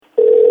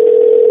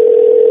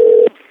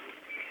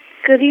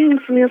Good evening,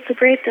 Camille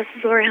Super 8. This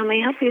is Lori. How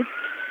may I help you?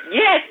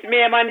 Yes,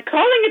 ma'am. I'm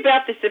calling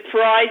about the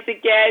surprise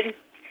again.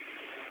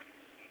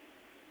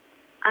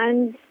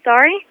 I'm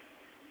sorry?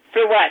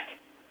 For what?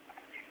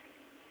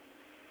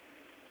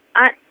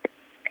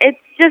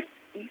 It's just,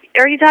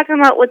 are you talking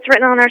about what's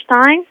written on our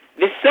sign?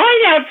 The sign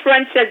out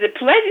front says a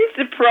pleasant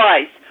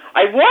surprise.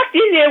 I walked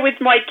in there with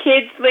my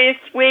kids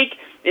last week,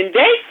 and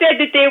they said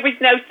that there was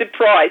no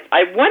surprise.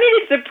 I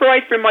wanted a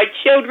surprise for my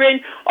children.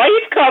 I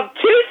have called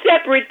 2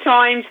 separate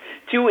times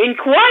to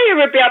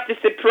inquire about the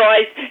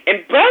surprise,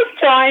 and both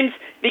times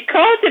the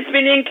calls have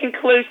been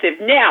inconclusive.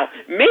 Now,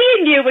 me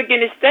and you are going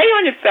to stay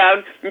on the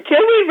phone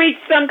until we reach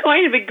some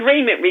kind of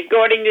agreement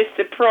regarding this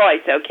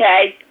surprise,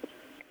 okay?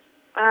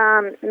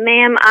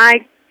 Ma'am,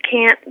 I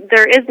can't,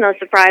 there is no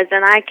surprise,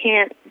 and I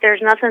can't,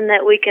 there's nothing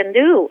that we can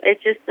do. It's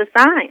just a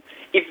sign.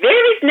 If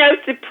there is no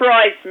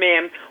surprise,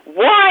 ma'am,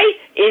 why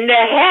in the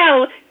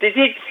hell does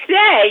it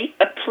say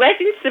a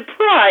pleasant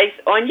surprise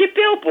on your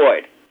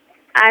billboard?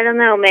 I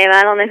don't know, ma'am.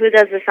 I don't know who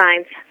does the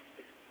signs.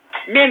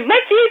 Ma'am,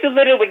 let's use a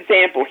little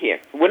example here.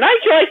 When I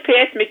drive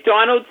past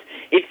McDonald's,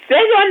 it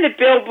says on the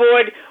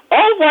billboard,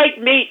 all white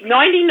meat,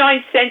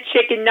 99-cent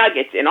chicken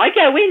nuggets. And I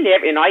go in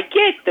there and I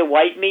get the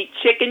white meat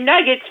chicken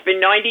nuggets for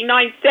 99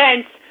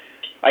 cents.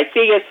 I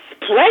see a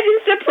pleasant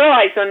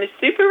surprise on the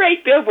Super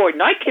 8 billboard,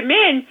 and I come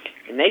in,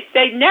 and they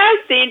say, no,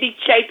 Sandy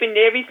Chapin,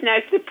 there is no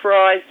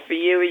surprise for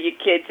you or your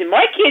kids. And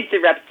my kids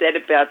are upset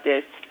about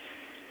this.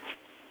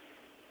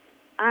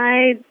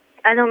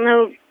 I don't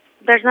know.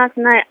 There's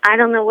nothing I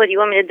don't know what you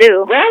want me to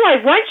do. Well,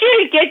 I want you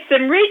to get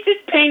some Reese's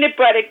peanut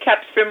butter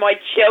cups for my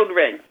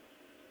children.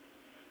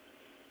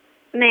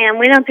 Ma'am,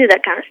 we don't do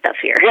that kind of stuff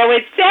here. Well,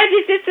 it says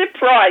it's a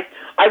surprise.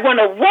 I want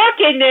to walk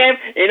in there,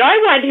 and I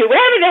want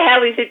whoever the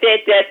hell is at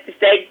that desk to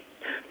say,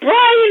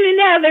 Brian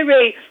and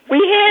Ellery,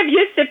 we have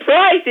your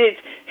surprises.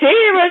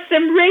 Here are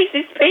some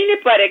Reese's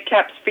peanut butter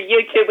cups for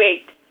you to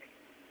eat.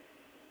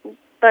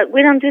 But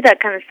we don't do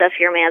that kind of stuff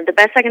here, ma'am. The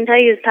best I can tell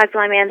you is talk to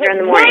my manager in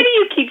the morning. Why do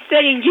you keep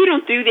saying you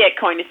don't do that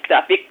kind of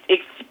stuff? It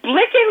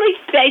explicitly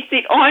states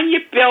it on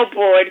your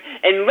billboard,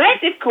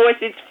 unless, of course,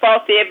 it's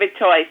false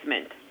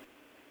advertisement.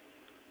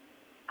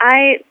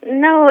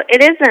 No,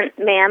 it isn't,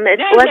 ma'am. It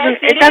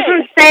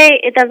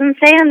doesn't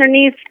say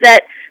underneath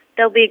that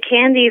there'll be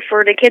candy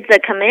for the kids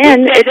that come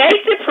in. It's a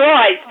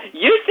surprise.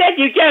 You said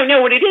you don't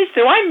know what it is,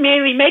 so I'm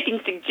merely making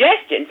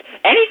suggestions.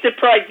 Any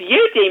surprise you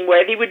deem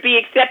worthy would be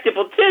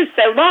acceptable too,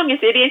 so long as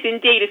it is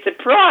indeed a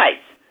surprise.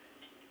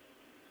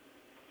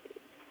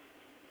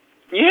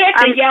 You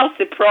have to yell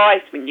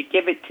surprise when you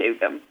give it to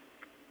them.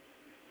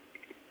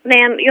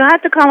 Ma'am, you'll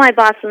have to call my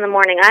boss in the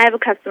morning. I have a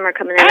customer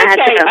coming in. Okay, I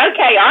have to go.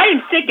 Okay, I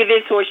am sick of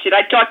this horse shit.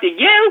 I talked to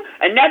you,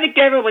 another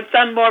girl, and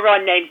some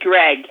moron named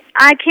Greg.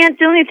 I can't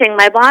do anything.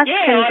 My boss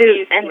can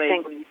do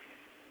anything.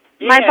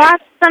 Yeah. My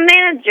boss is the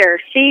manager.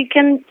 She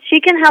can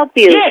help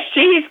you. Yeah,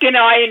 she is going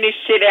to iron this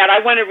shit out.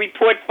 I want a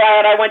report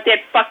filed. I want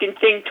that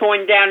fucking thing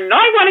torn down, and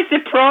I want a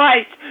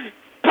surprise.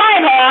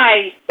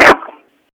 Bye-bye.